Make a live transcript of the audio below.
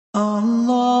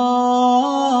Allahu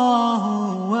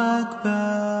Akbar.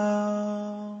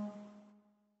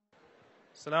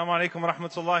 Assalamu alaikum wa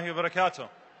rahmatullahi wa barakatuh.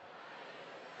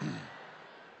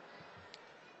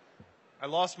 I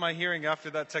lost my hearing after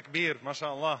that takbir,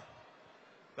 mashallah.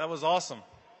 That was awesome.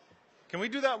 Can we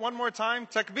do that one more time?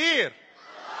 Takbir!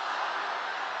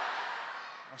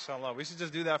 Mashallah, we should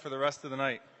just do that for the rest of the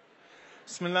night.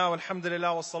 Bismillah,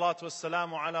 walhamdulillah, wa salatu wa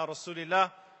salamu ala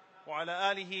rasulillah, wa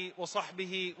ala alihi wa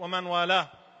sahbihi wa man wala.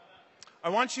 I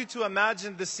want you to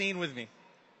imagine the scene with me.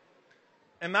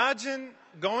 Imagine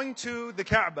going to the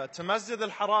Kaaba, to Masjid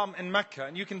al-Haram in Mecca,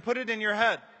 and you can put it in your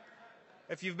head.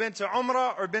 If you've been to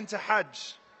Umrah or been to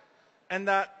Hajj, and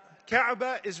that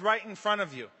Kaaba is right in front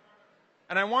of you.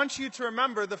 And I want you to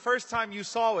remember the first time you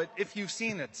saw it, if you've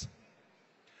seen it.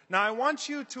 Now I want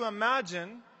you to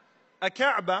imagine a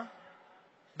Kaaba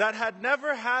that had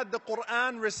never had the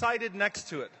Quran recited next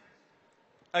to it.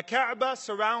 A Kaaba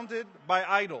surrounded by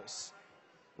idols.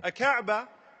 A Kaaba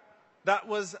that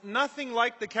was nothing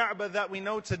like the Kaaba that we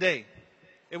know today.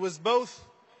 It was both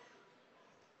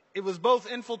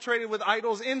infiltrated with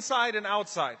idols inside and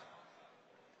outside.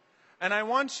 And I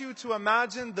want you to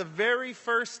imagine the very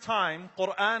first time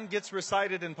Quran gets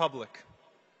recited in public.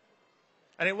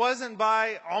 And it wasn't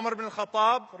by Umar ibn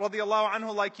Khattab radiallahu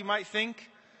anhu like you might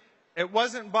think. It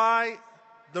wasn't by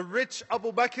the rich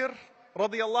Abu Bakr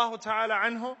radiallahu ta'ala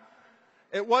anhu.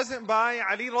 It wasn't by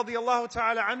Ali radiallahu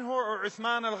ta'ala anhu or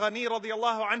Uthman al-Ghani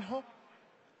radiallahu anhu.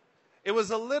 It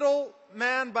was a little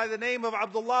man by the name of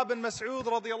Abdullah bin Mas'ud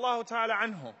radiallahu ta'ala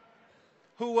anhu,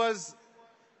 who was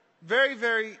very,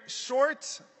 very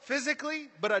short physically,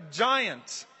 but a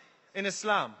giant in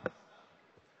Islam.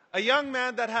 A young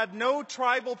man that had no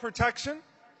tribal protection,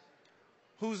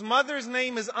 whose mother's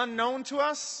name is unknown to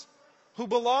us, who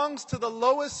belongs to the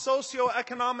lowest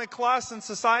socio-economic class in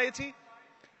society,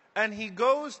 and he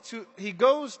goes to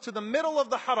the middle of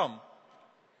the Haram,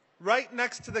 right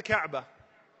next to the Kaaba,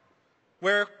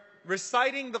 where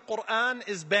reciting the Quran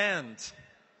is banned.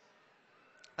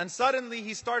 And suddenly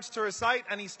he starts to recite,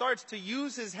 and he starts to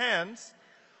use his hands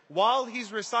while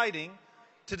he's reciting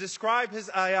to describe his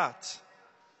ayat.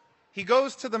 He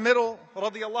goes to the middle,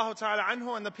 radiallahu ta'ala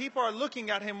anhu, and the people are looking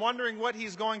at him wondering what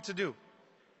he's going to do.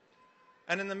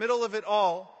 And in the middle of it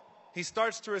all, he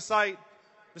starts to recite,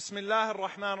 Bismillah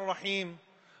ar-Rahman ar-Rahim,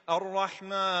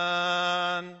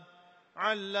 Ar-Rahman,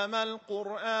 Allama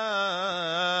al-Quran,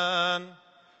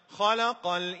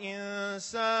 Khalaqa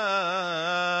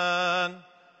al-Insan,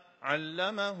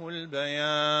 Allamahu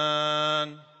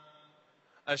al-Bayan,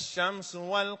 الشمس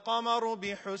والقمر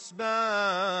بحسبان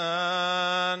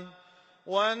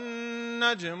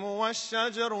والنجم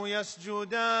والشجر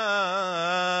يسجدان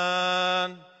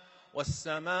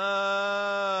والسماء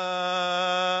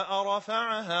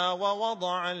رفعها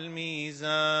ووضع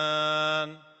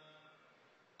الميزان.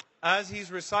 As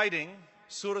he's reciting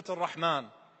Surah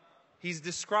Ar-Rahman, he's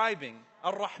describing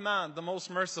Ar-Rahman, the most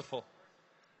merciful.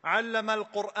 علم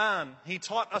القرآن, he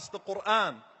taught us the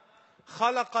Quran.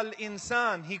 خلق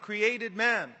الإنسان, he created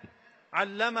man.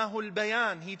 علمه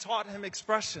البيان, he taught him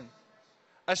expression.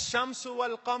 الشمس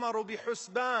والقمر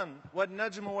بحسبان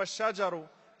والنجم والشجر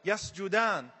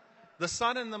يسجدان. The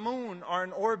sun and the moon are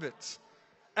in orbit.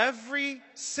 Every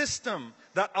system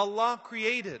that Allah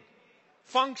created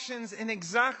functions in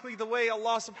exactly the way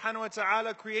Allah subhanahu wa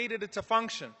ta'ala created it to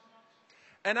function.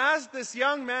 And as this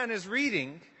young man is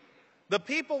reading, the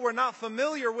people were not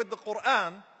familiar with the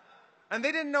Quran, and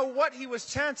they didn't know what he was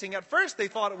chanting. At first they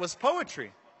thought it was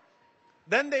poetry.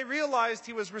 Then they realized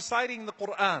he was reciting the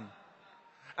Quran.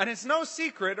 And it's no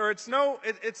secret, or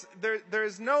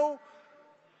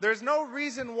there's no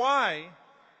reason why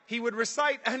he would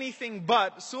recite anything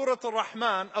but Surah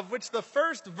Ar-Rahman, of which the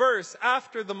first verse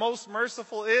after the most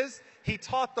merciful is, he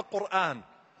taught the Quran.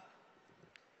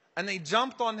 And they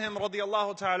jumped on him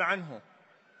radiallahu ta'ala anhu.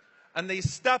 And they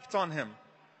stepped on him.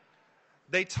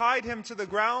 They tied him to the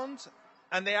ground,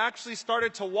 and they actually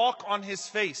started to walk on his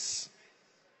face.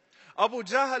 Abu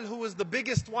Jahl, who was the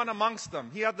biggest one amongst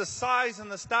them, he had the size and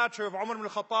the stature of Umar ibn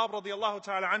Khattab radiallahu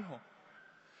ta'ala anhu.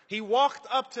 He walked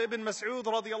up to Ibn Mas'ud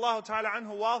radiallahu ta'ala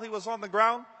anhu while he was on the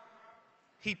ground.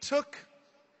 He took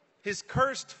his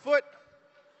cursed foot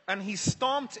and he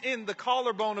stomped in the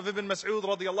collarbone of Ibn Mas'ud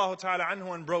radiallahu ta'ala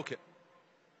anhu and broke it.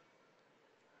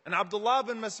 And Abdullah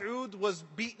bin Mas'ud was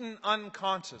beaten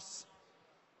unconscious.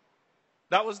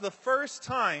 That was the first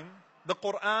time the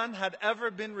Quran had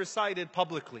ever been recited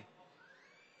publicly.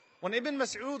 When Ibn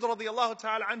Mas'ud radiallahu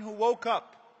ta'ala anhu woke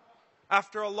up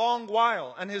after a long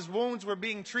while and his wounds were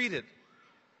being treated,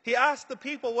 he asked the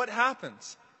people what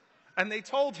happened. And they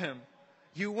told him,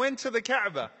 you went to the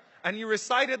Kaaba and you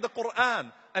recited the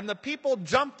Quran and the people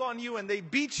jumped on you and they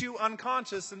beat you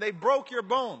unconscious and they broke your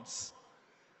bones.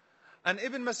 And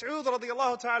Ibn Mas'ud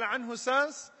radiallahu ta'ala anhu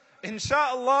says,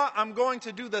 Insha'Allah, I'm going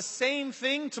to do the same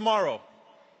thing tomorrow.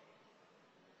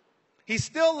 He's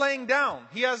still laying down.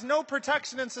 He has no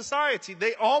protection in society.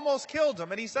 They almost killed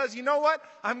him. And he says, you know what?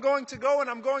 I'm going to go and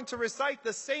I'm going to recite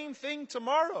the same thing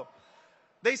tomorrow.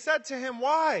 They said to him,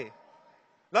 why?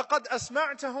 لَقَدْ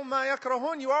أَسْمَعْتَهُمْ مَا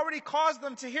يَكْرَهُونَ. You already caused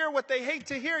them to hear what they hate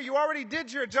to hear. You already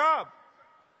did your job.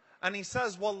 And he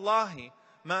says, وَاللَّهِ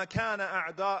مَا كَانَ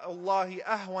أَعْدَاءُ اللَّهِ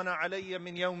أَهْوَنَ عَلَيَّ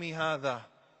مِنْ يَوْمِ هَذَا.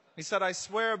 He said, I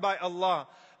swear by Allah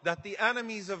that the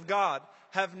enemies of God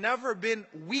have never been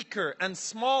weaker and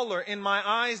smaller in my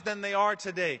eyes than they are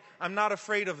today. I'm not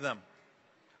afraid of them.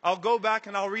 I'll go back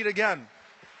and I'll read again.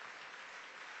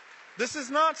 This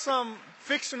is not some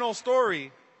fictional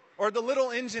story or the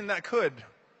little engine that could.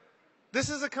 This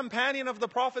is a companion of the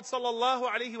Prophet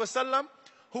ﷺ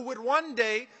who would one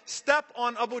day step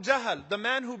on Abu Jahl, the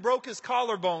man who broke his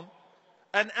collarbone,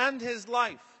 and end his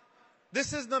life.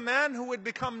 This is the man who would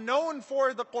become known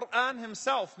for the Quran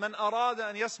himself. Man arada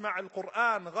an yasma'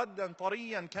 al-Quran ghaddan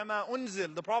tariyan kama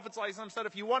unzil. The Prophet ﷺ said,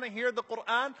 if you want to hear the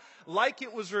Quran like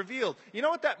it was revealed. You know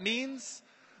what that means?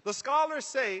 The scholars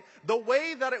say the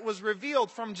way that it was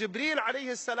revealed from Jibreel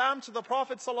alayhi salam to the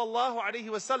Prophet sallallahu alayhi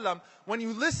wasallam, when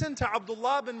you listen to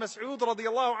Abdullah bin Mas'ud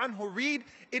radiallahu anhu read,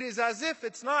 it is as if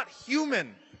it's not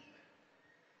human.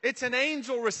 It's an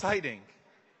angel reciting.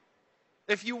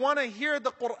 If you want to hear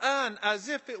the Quran as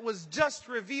if it was just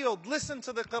revealed, listen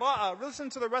to the qira'ah, listen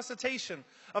to the recitation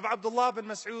of Abdullah bin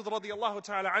Mas'ud radiallahu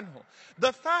ta'ala anhu.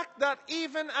 The fact that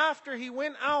even after he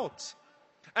went out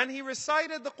and he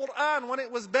recited the Quran when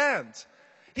it was banned,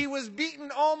 he was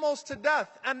beaten almost to death.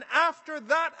 And after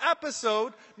that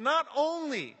episode, not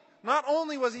only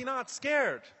was he not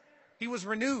scared, he was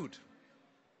renewed.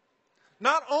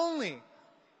 Not only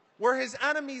were his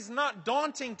enemies not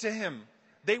daunting to him,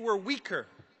 they were weaker.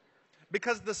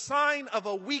 Because the sign of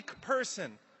a weak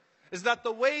person is that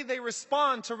the way they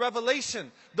respond to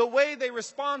revelation, the way they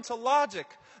respond to logic,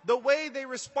 the way they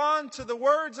respond to the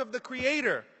words of the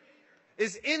Creator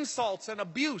is insults and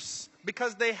abuse,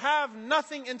 because they have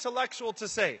nothing intellectual to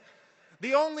say.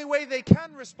 The only way they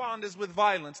can respond is with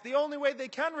violence. The only way they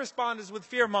can respond is with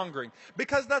fear-mongering,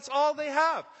 because that's all they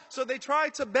have. So they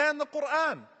tried to ban the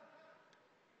Quran.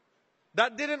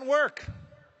 That didn't work.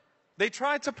 They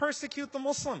tried to persecute the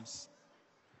Muslims.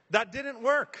 That didn't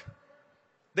work.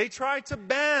 They tried to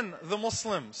ban the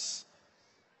Muslims.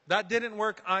 That didn't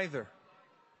work either.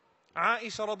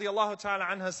 Aisha radiallahu ta'ala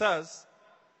anha says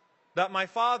that my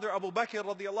father Abu Bakr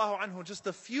radiallahu anhu, just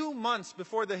a few months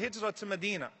before the hijrah to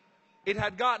Medina, it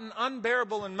had gotten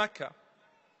unbearable in Mecca,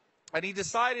 and he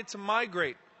decided to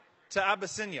migrate to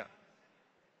Abyssinia.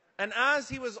 And as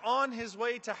he was on his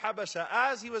way to Habasha,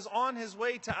 as he was on his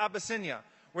way to Abyssinia,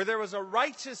 where there was a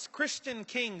righteous Christian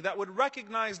king that would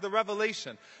recognize the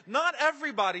revelation. Not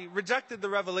everybody rejected the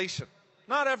revelation.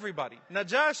 Not everybody.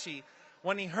 Najashi,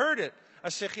 when he heard it,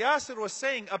 as Sheikh Yasir was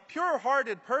saying, a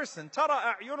pure-hearted person, تَرَى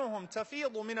أَعْيُنُهُمْ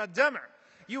تَفِيضُ مِنَ الدَّمْعِ,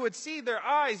 you would see their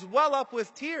eyes well up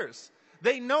with tears.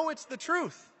 They know it's the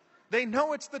truth. They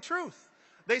know it's the truth.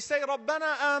 They say,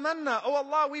 رَبَّنَا آمَنَّا, oh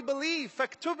Allah, we believe,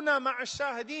 فَاكْتُبْنَا مَعَ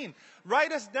الشَّاهِدِينَ,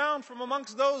 write us down from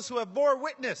amongst those who have bore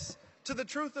witness to the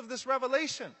truth of this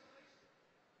revelation.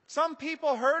 Some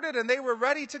people heard it and they were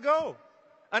ready to go.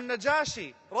 And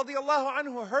Najashi radiallahu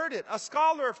anhu heard it, a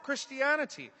scholar of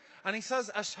Christianity, and he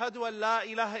says, Ashhadu an la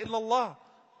ilaha illallah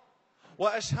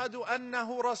wa ashhadu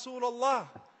annahu Rasulullah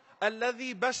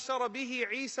alladhi bashara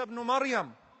bihi Isa ibn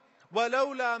Maryam wa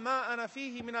lawla ma ana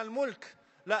fihi min al-mulk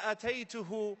la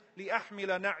ataytuhu li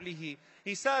ahmila na'lihi.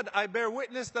 He said, I bear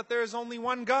witness that there is only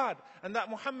one God, and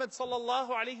that Muhammad sallallahu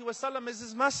alaihi wasallam is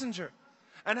his messenger.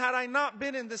 And had I not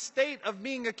been in the state of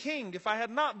being a king, if I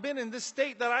had not been in this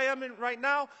state that I am in right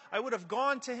now, I would have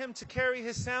gone to him to carry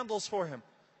his sandals for him.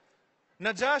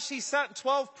 Najashi sent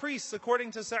 12 priests,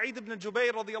 according to Sa'id ibn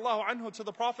Jubayr radiallahu anhu, to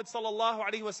the Prophet sallallahu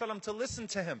alaihi wasallam to listen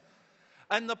to him.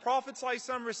 And the Prophet sallallahu alaihi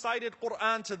wasallam recited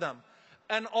Quran to them.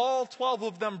 And all 12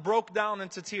 of them broke down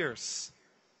into tears.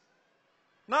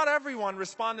 Not everyone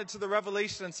responded to the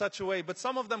revelation in such a way, but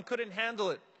some of them couldn't handle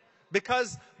it,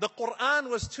 because the Quran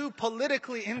was too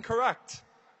politically incorrect.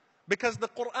 Because the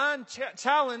Quran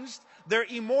challenged their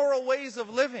immoral ways of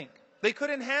living. They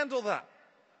couldn't handle that.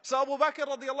 So Abu Bakr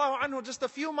radiallahu anhu, just a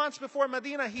few months before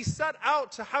Medina, he set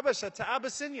out to Habasha, to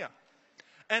Abyssinia.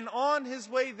 And on his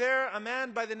way there, a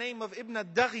man by the name of Ibn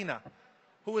Daghina,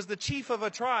 who was the chief of a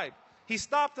tribe, he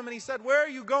stopped him and he said, where are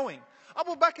you going?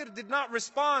 Abu Bakr did not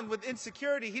respond with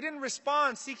insecurity. He didn't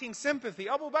respond seeking sympathy.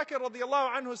 Abu Bakr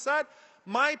radiallahu anhu said,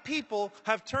 my people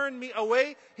have turned me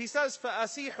away. He says,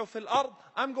 فَأَسِيحُ فِي الْأَرْضِ,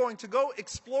 I'm going to go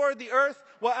explore the earth,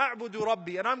 وَأَعْبُدُ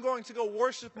رَبِّي, and I'm going to go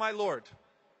worship my Lord.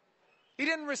 He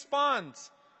didn't respond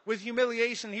with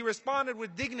humiliation. He responded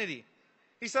with dignity.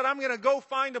 He said, I'm going to go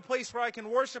find a place where I can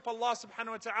worship Allah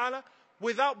subhanahu wa ta'ala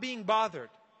without being bothered.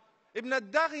 Ibn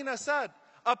al-Daghina said,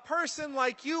 a person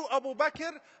like you, Abu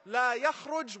Bakr, la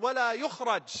yakhruj wa la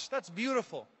yukhraj. That's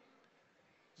beautiful.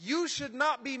 You should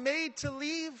not be made to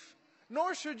leave,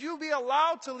 nor should you be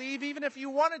allowed to leave. Even if you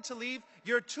wanted to leave,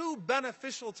 you're too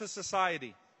beneficial to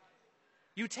society.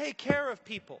 You take care of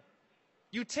people.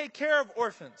 You take care of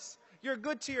orphans. You're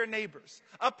good to your neighbors.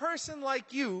 A person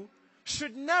like you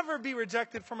should never be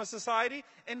rejected from a society.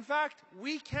 In fact,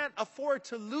 we can't afford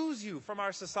to lose you from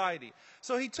our society.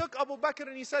 So he took Abu Bakr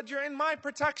and he said, you're in my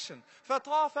protection.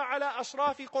 فَطَافَ عَلَى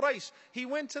أَشْرَافِ قُرَيْشِ. He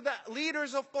went to the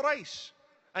leaders of Quraysh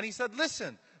and he said,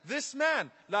 listen, this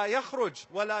man, لَا يَخْرُجْ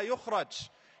وَلَا يُخْرَجْ.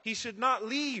 He should not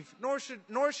leave,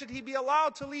 nor should he be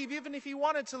allowed to leave, even if he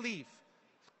wanted to leave.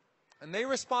 And they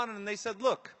responded and they said,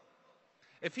 look,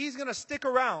 if he's going to stick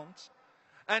around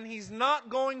and he's not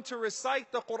going to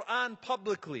recite the Quran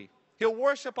publicly, he'll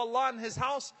worship Allah in his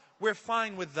house, we're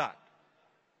fine with that.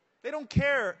 They don't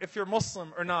care if you're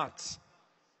Muslim or not,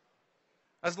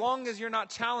 as long as you're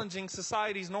not challenging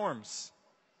society's norms.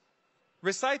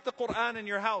 Recite the Quran in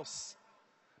your house.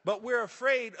 But we're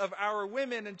afraid of our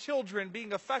women and children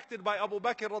being affected by Abu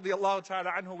Bakr radiallahu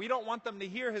ta'ala anhu. We don't want them to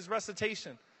hear his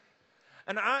recitation.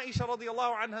 And Aisha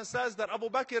radiallahu anha says that Abu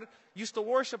Bakr used to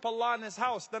worship Allah in his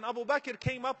house. Then Abu Bakr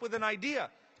came up with an idea.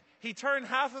 He turned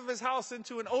half of his house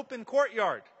into an open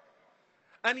courtyard.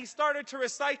 And he started to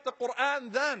recite the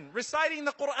Quran then. Reciting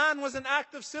the Quran was an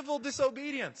act of civil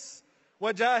disobedience.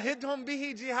 وَجَاهِدْهُمْ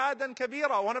بِهِ جِهَادًا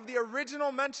كَبِيرًا. One of the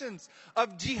original mentions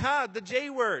of jihad, the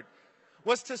J word,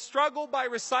 was to struggle by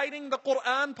reciting the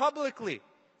Quran publicly.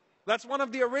 That's one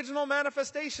of the original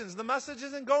manifestations. The message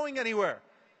isn't going anywhere.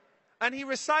 And he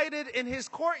recited in his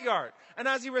courtyard. And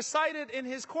as he recited in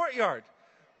his courtyard,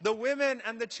 the women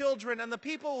and the children and the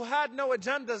people who had no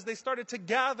agendas, they started to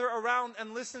gather around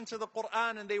and listen to the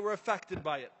Quran, and they were affected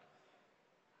by it.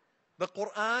 The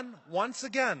Quran, once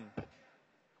again,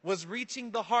 was reaching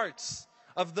the hearts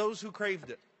of those who craved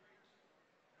it.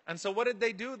 And so what did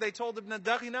they do? They told Ibn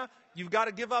al-Daghina, you've got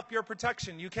to give up your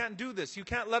protection. You can't do this. You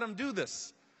can't let him do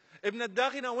this. Ibn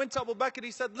al-Daghina went to Abu Bakr.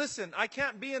 He said, listen, I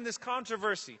can't be in this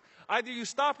controversy. Either you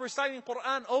stop reciting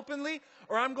Quran openly,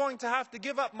 or I'm going to have to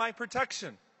give up my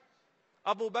protection.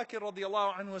 Abu Bakr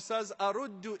radiallahu anhu says,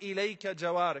 أَرُدُّ إِلَيْكَ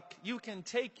جَوَارِكَ. You can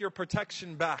take your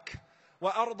protection back.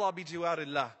 وَأَرْضَى بِجِوَارِ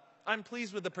اللَّهِ. I'm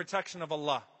pleased with the protection of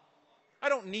Allah. I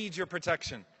don't need your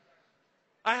protection.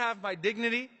 I have my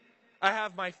dignity. I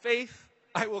have my faith.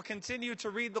 I will continue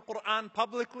to read the Quran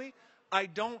publicly. I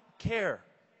don't care.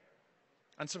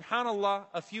 And subhanAllah,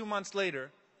 a few months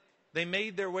later, they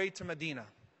made their way to Medina.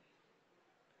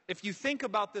 If you think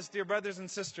about this, dear brothers and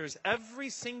sisters, every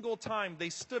single time they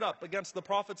stood up against the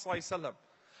Prophet ﷺ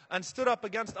and stood up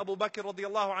against Abu Bakr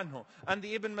radiallahu anhu and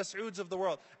the Ibn Mas'uds of the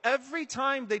world, every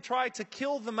time they tried to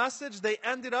kill the message, they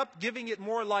ended up giving it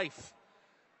more life.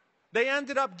 They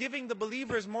ended up giving the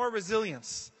believers more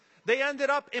resilience. They ended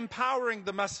up empowering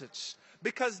the message,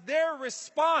 because their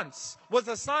response was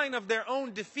a sign of their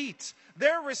own defeat.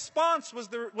 Their response was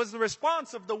the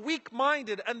response of the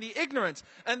weak-minded and the ignorant.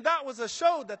 And that was a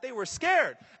show that they were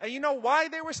scared. And you know why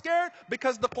they were scared?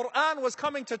 Because the Quran was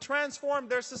coming to transform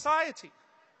their society.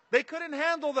 They couldn't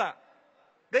handle that.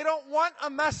 They don't want a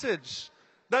message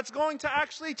that's going to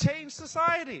actually change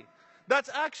society, that's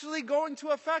actually going to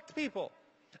affect people.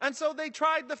 And so they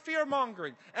tried the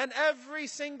fear-mongering. And every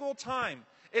single time,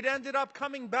 it ended up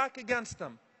coming back against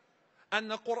them.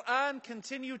 And the Quran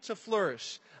continued to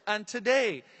flourish. And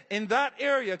today, in that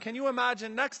area, can you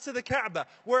imagine, next to the Kaaba,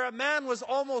 where a man was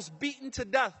almost beaten to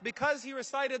death because he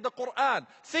recited the Quran?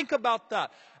 Think about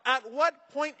that. At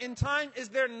what point in time is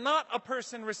there not a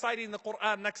person reciting the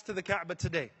Quran next to the Kaaba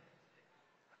today?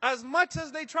 As much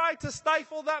as they tried to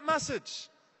stifle that message,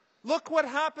 look what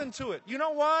happened to it. You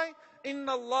know why? إِنَّ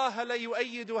اللَّهَ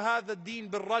لَيُؤَيِّدُ هَذَا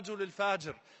الدِّينَ بِالرَّجُلِ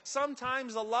الْفَاجِرِ.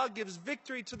 Sometimes Allah gives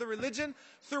victory to the religion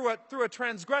through a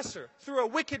transgressor, through a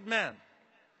wicked man.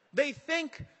 They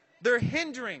think they're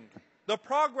hindering the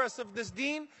progress of this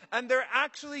deen, and they're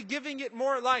actually giving it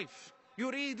more life.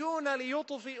 يُرِيدُونَ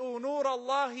لِيُطْفِئُوا نُورَ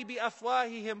اللَّهِ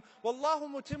بِأَفْوَاهِهِمْ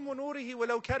وَاللَّهُ مُتِمُّ نُورِهِ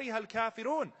وَلَوْ كَرِهَ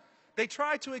الْكَافِرُونَ. They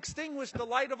try to extinguish the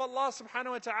light of Allah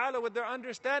subhanahu wa ta'ala with their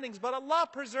understandings, but Allah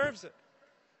preserves it.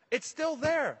 It's still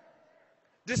there.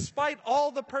 Despite all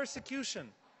the persecution,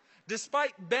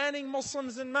 despite banning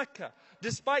Muslims in Mecca,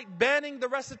 despite banning the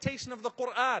recitation of the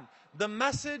Quran, the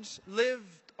message lived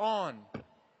on.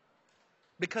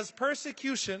 Because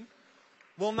persecution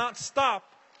will not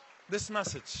stop this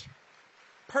message.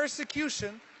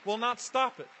 Persecution will not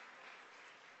stop it.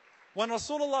 When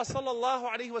Rasulullah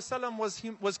sallallahu alaihi wasallam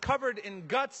was covered in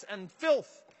guts and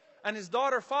filth, and his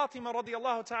daughter Fatima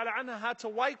radiallahu ta'ala anha had to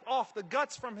wipe off the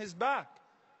guts from his back.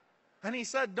 And he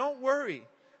said, don't worry,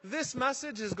 this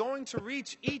message is going to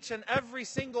reach each and every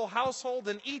single household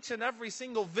and each and every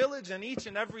single village and each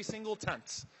and every single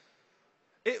tent.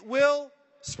 It will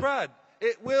spread.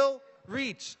 It will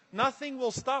reach. Nothing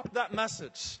will stop that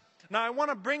message. Now I want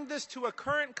to bring this to a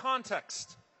current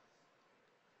context.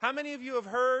 How many of you have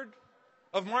heard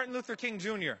of Martin Luther King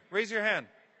Jr.? Raise your hand.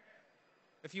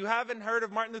 If you haven't heard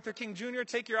of Martin Luther King Jr.,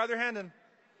 take your other hand and...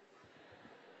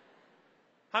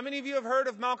 How many of you have heard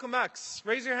of Malcolm X?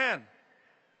 Raise your hand.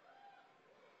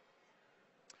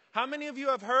 How many of you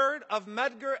have heard of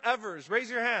Medgar Evers? Raise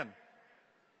your hand.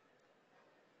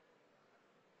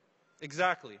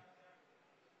 Exactly.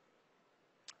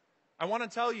 I want to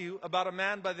tell you about a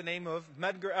man by the name of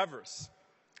Medgar Evers.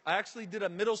 I actually did a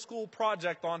middle school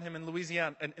project on him in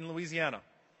Louisiana.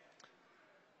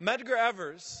 Medgar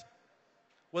Evers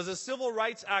was a civil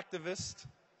rights activist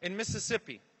in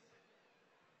Mississippi.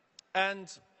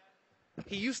 And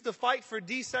he used to fight for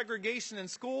desegregation in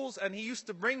schools, and he used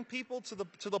to bring people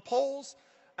to the polls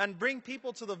and bring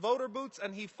people to the voter booths,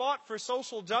 and he fought for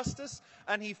social justice,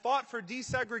 and he fought for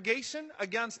desegregation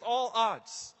against all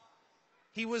odds.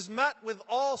 He was met with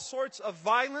all sorts of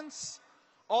violence,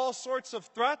 all sorts of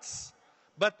threats,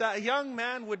 but that young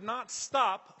man would not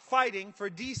stop fighting for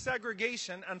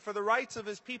desegregation and for the rights of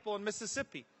his people in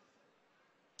Mississippi.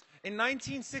 In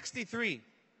 1963,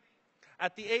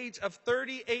 at the age of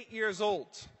 38 years old,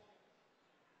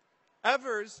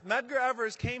 Medgar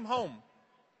Evers came home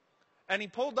and he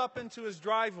pulled up into his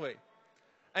driveway.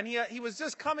 And he was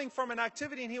just coming from an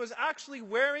activity, and he was actually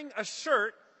wearing a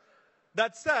shirt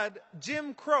that said,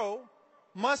 "Jim Crow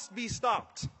must be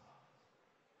stopped."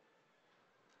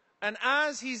 And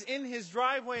as he's in his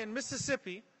driveway in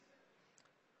Mississippi,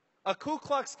 a Ku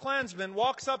Klux Klansman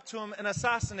walks up to him and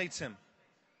assassinates him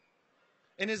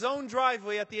in his own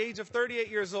driveway at the age of 38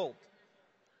 years old.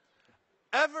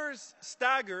 Evers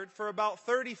staggered for about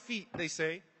 30 feet, they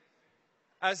say,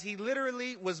 as he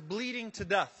literally was bleeding to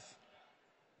death.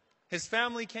 His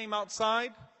family came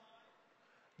outside.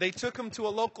 They took him to a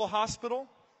local hospital,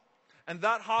 and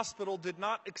that hospital did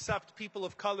not accept people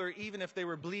of color even if they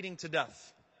were bleeding to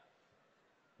death.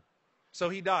 So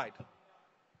he died.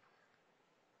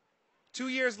 2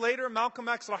 years later, Malcolm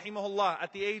X, rahimahullah,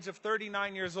 at the age of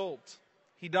 39 years old,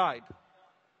 he died.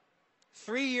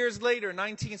 3 years later,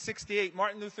 1968,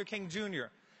 Martin Luther King Jr.,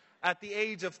 at the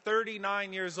age of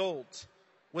 39 years old,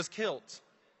 was killed.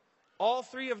 All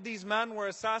three of these men were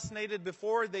assassinated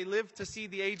before they lived to see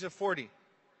the age of 40.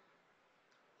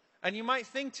 And you might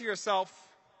think to yourself,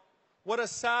 what a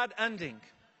sad ending.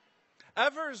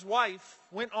 Evers' wife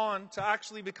went on to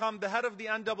actually become the head of the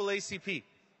NAACP.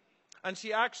 And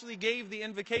she actually gave the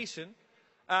invocation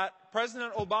at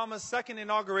President Obama's second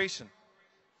inauguration.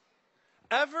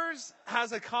 Evers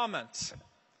has a comment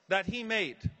that he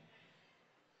made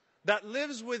that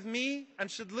lives with me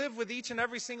and should live with each and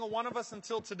every single one of us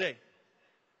until today.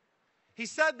 He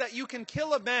said that you can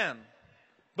kill a man,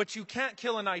 but you can't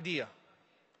kill an idea.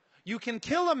 You can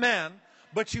kill a man,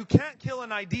 but you can't kill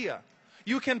an idea.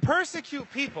 You can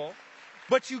persecute people,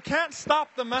 but you can't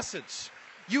stop the message.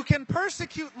 You can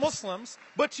persecute Muslims,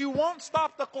 but you won't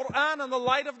stop the Quran and the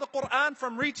light of the Quran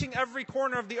from reaching every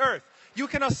corner of the earth. You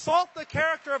can assault the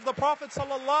character of the Prophet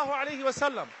sallallahu alaihi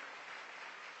wasallam.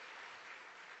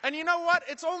 And you know what?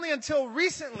 It's only until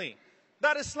recently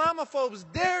that Islamophobes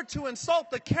dare to insult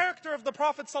the character of the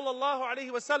Prophet sallallahu alaihi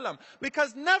wasallam,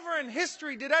 because never in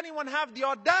history did anyone have the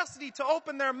audacity to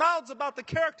open their mouths about the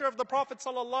character of the Prophet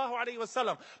sallallahu alaihi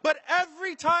wasallam. But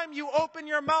every time you open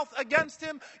your mouth against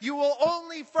him, you will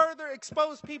only further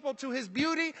expose people to his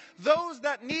beauty. Those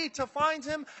that need to find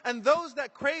him and those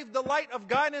that crave the light of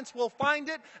guidance will find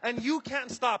it, and you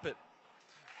can't stop it.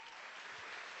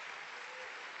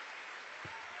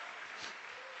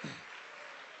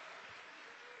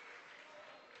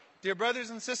 Dear brothers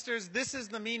and sisters, this is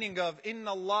the meaning of Inna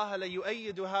Allah la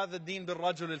yu'ayyidu hadha ad-din bil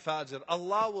rajul al-fajir.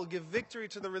 Allah will give victory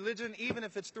to the religion even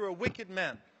if it's through a wicked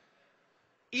man.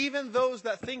 Even those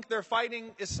that think they're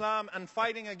fighting Islam and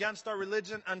fighting against our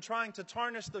religion and trying to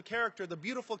tarnish the character, the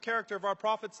beautiful character of our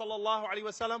Prophet sallallahu alaihi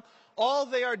wasallam, all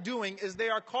they are doing is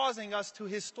they are causing us to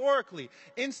historically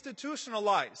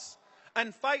institutionalize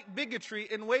and fight bigotry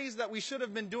in ways that we should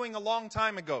have been doing a long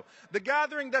time ago. The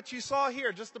gathering that you saw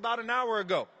here just about an hour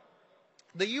ago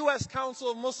the U.S.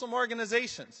 Council of Muslim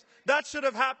Organizations. That should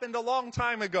have happened a long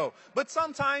time ago. But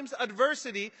sometimes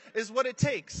adversity is what it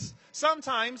takes.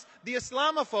 Sometimes the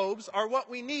Islamophobes are what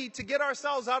we need to get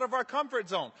ourselves out of our comfort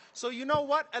zone. So you know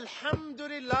what?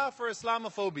 Alhamdulillah for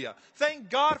Islamophobia. Thank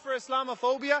God for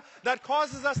Islamophobia that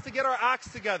causes us to get our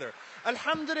acts together.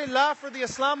 Alhamdulillah for the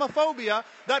Islamophobia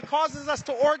that causes us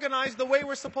to organize the way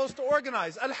we're supposed to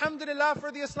organize. Alhamdulillah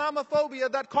for the Islamophobia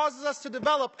that causes us to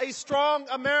develop a strong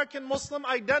American Muslim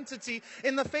identity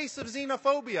in the face of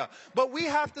xenophobia. But we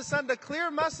have to send a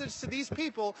clear message to these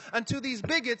people and to these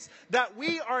bigots that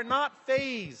we are not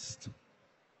fazed.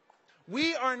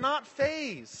 We are not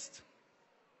fazed.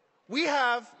 We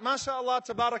have, mashallah,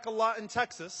 tabarakallah, in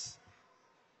Texas,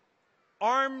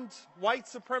 armed white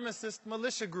supremacist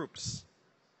militia groups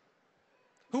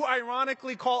who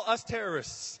ironically call us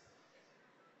terrorists,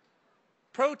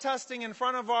 protesting in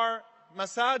front of our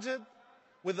masajid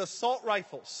with assault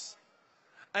rifles.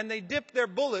 And they dip their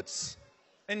bullets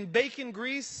in bacon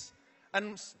grease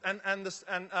and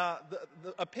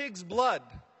a pig's blood,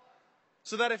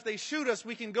 so that if they shoot us,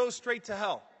 we can go straight to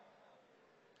hell.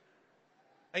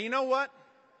 And you know what?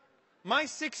 My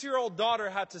 6-year-old daughter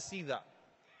had to see that.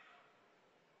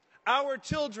 Our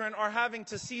children are having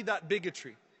to see that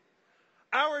bigotry.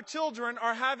 Our children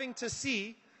are having to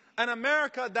see an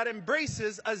America that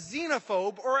embraces a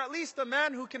xenophobe, or at least a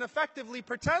man who can effectively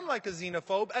pretend like a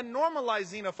xenophobe and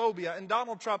normalize xenophobia in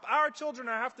Donald Trump. Our children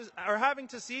are having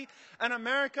to see an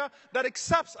America that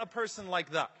accepts a person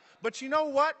like that. But you know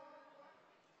what?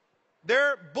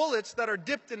 Their bullets that are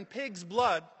dipped in pig's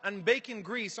blood and bacon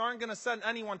grease aren't going to send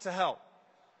anyone to hell.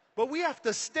 But we have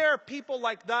to stare people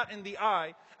like that in the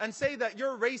eye and say that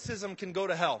your racism can go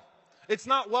to hell. It's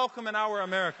not welcome in our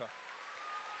America.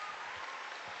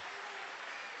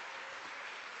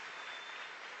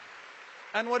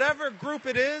 And whatever group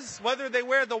it is, whether they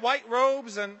wear the white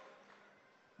robes and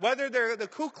whether they're the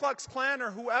Ku Klux Klan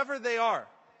or whoever they are,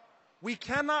 we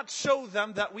cannot show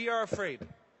them that we are afraid.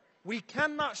 We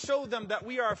cannot show them that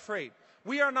we are afraid.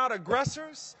 We are not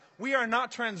aggressors. We are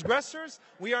not transgressors.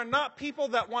 We are not people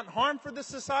that want harm for the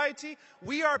society.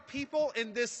 We are people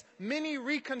in this mini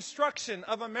reconstruction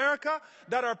of America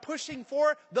that are pushing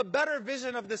for the better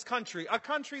vision of this country. A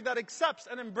country that accepts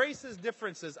and embraces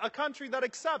differences. A country that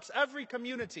accepts every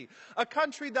community. A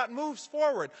country that moves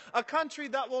forward. A country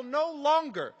that will no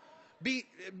longer be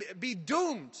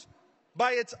doomed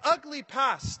by its ugly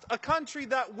past. A country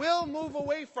that will move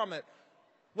away from it.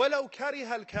 وَلَوْ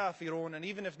كَرِهَ الْكَافِرُونَ. And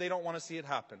even if they don't want to see it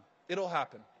happen, it'll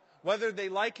happen. Whether they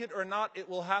like it or not, it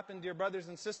will happen, dear brothers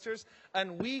and sisters.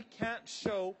 And we can't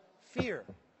show fear.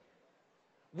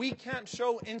 We can't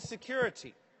show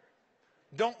insecurity.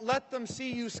 Don't let them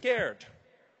see you scared.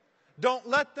 Don't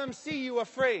let them see you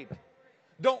afraid.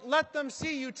 Don't let them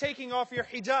see you taking off your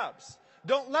hijabs.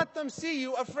 Don't let them see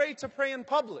you afraid to pray in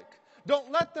public.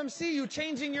 Don't let them see you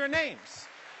changing your names.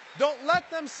 Don't let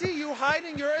them see you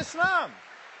hiding your Islam.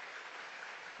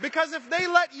 Because if they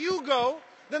let you go,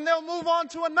 then they'll move on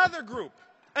to another group.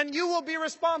 And you will be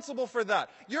responsible for that.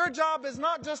 Your job is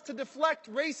not just to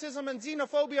deflect racism and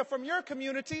xenophobia from your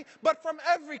community, but from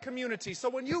every community. So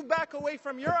when you back away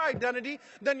from your identity,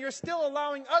 then you're still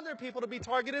allowing other people to be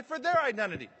targeted for their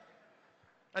identity.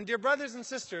 And dear brothers and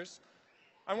sisters,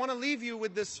 I want to leave you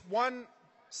with this one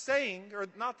saying, or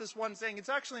not this one saying, it's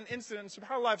actually an incident.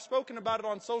 SubhanAllah, I've spoken about it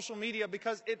on social media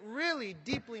because it really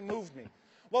deeply moved me.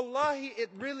 Wallahi, it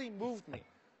really moved me.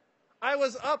 I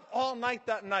was up all night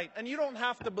that night, and you don't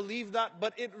have to believe that,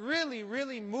 but it really,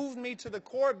 really moved me to the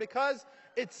core because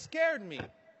it scared me.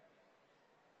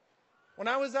 When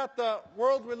I was at the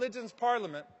World Religions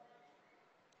Parliament,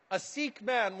 a Sikh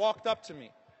man walked up to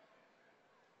me.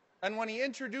 And when he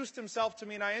introduced himself to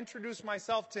me and I introduced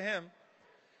myself to him,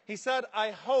 he said,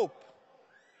 I hope.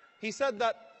 He said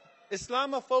that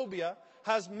Islamophobia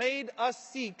has made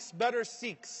us Sikhs better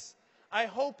Sikhs. I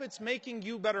hope it's making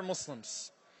you better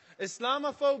Muslims.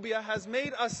 Islamophobia has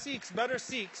made us Sikhs better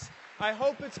Sikhs. I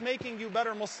hope it's making you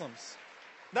better Muslims.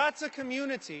 That's a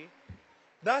community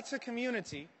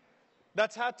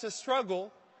that's had to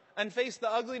struggle and face the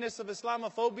ugliness of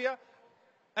Islamophobia,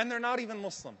 and they're not even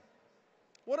Muslim.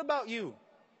 What about you?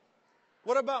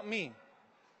 What about me?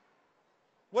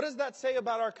 What does that say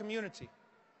about our community?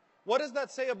 What does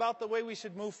that say about the way we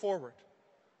should move forward?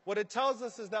 What it tells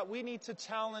us is that we need to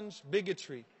challenge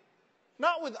bigotry.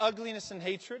 Not with ugliness and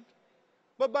hatred,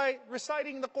 but by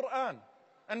reciting the Quran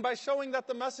and by showing that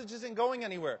the message isn't going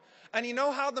anywhere. And you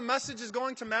know how the message is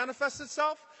going to manifest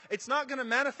itself? It's not going to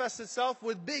manifest itself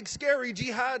with big scary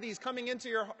jihadis coming into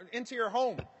your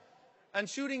home and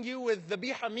shooting you with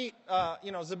zabiha meat,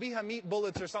 zabiha meat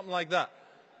bullets or something like that.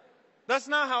 That's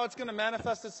not how it's going to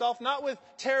manifest itself. Not with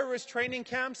terrorist training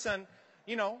camps and,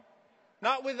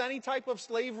 not with any type of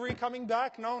slavery coming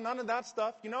back. No, none of that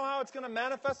stuff. You know how it's going to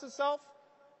manifest itself?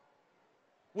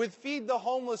 With feed the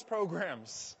homeless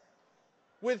programs.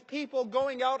 With people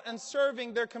going out and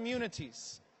serving their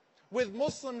communities. With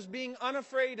Muslims being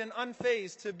unafraid and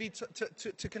unfazed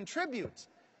to contribute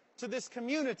to this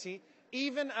community,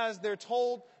 even as they're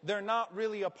told they're not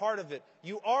really a part of it.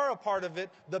 You are a part of it.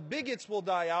 The bigots will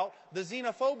die out. The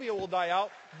xenophobia will die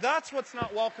out. That's what's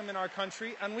not welcome in our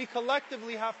country, and we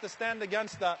collectively have to stand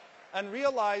against that and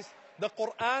realize the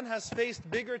Quran has faced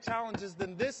bigger challenges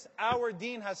than this. Our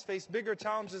deen has faced bigger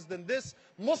challenges than this.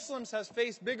 Muslims has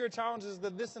faced bigger challenges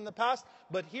than this in the past.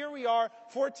 But here we are,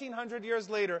 1400 years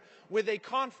later, with a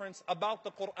conference about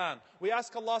the Quran. We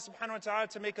ask Allah subhanahu wa ta'ala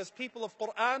to make us people of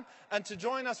Quran and to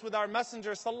join us with our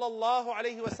Messenger sallallahu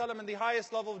alayhi wa sallam in the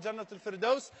highest level of Jannat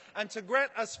al-Firdaus, and to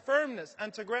grant us firmness,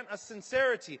 and to grant us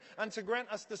sincerity, and to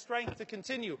grant us the strength to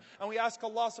continue. And we ask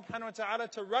Allah subhanahu wa ta'ala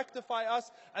to rectify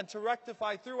us and to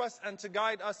rectify through us and to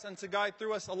guide us and to guide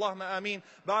through us. Allahumma ameen.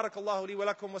 Barakallahu li wa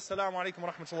lakum. Wassalamu alaikum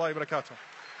wa rahmatullahi wa barakatuh.